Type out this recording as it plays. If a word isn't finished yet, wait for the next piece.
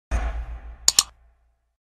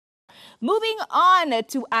moving on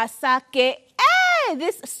to Asake.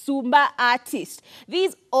 This Sumba artist,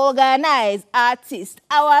 these organized artists,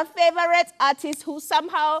 our favorite artist who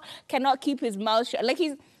somehow cannot keep his mouth shut. Like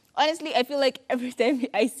honestly, I feel like every time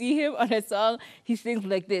I see him on a song, he sings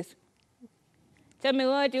like this. Tell me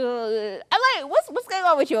what you... I'm like, what's going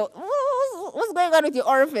on with your... What's going on with your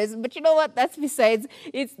orifice? But you know what? That's besides.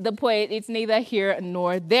 It's the point. It's neither here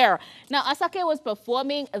nor there. Now, Asake was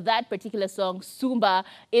performing that particular song, Sumba,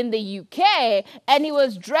 in the UK. And he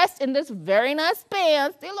was dressed in this very nice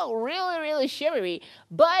pants. They look really, really shimmery.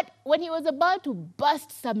 But when he was about to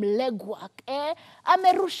bust some legwork,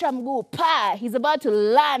 amerusha mguu, pa! He's about to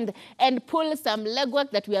land and pull some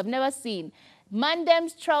legwork that we have never seen.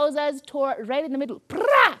 Mandem's trousers tore right in the middle.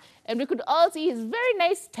 Prah! And we could all see his very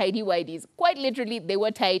nice tidy whities. Quite literally, they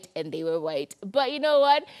were tight and they were white. But you know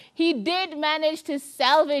what? He did manage to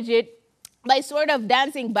salvage it by sort of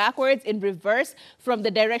dancing backwards in reverse from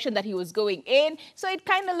the direction that he was going in. So it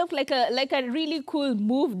kind of looked like a really cool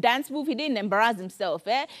dance move. He didn't embarrass himself.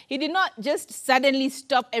 He did not just suddenly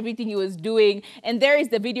stop everything he was doing. And there is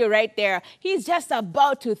the video right there. He's just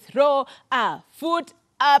about to throw a foot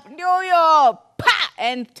up, yo, pa!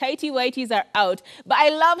 And tighty whities are out. But I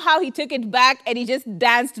love how he took it back and he just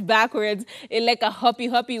danced backwards in like a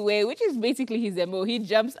hoppy way, which is basically his MO. He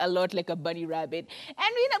jumps a lot like a bunny rabbit. And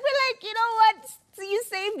we're like, you know what? So you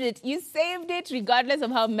saved it. You saved it regardless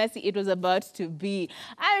of how messy it was about to be.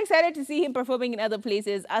 I'm excited to see him performing in other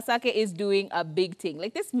places. Asake is doing a big thing.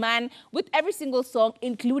 Like this man, with every single song,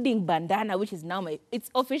 including Bandana, which is now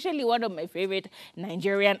it's officially one of my favorite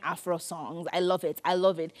Nigerian Afro songs. I love it. I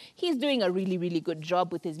love it. He's doing a really, really good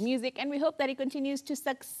job with his music, and we hope that he continues to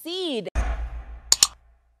succeed.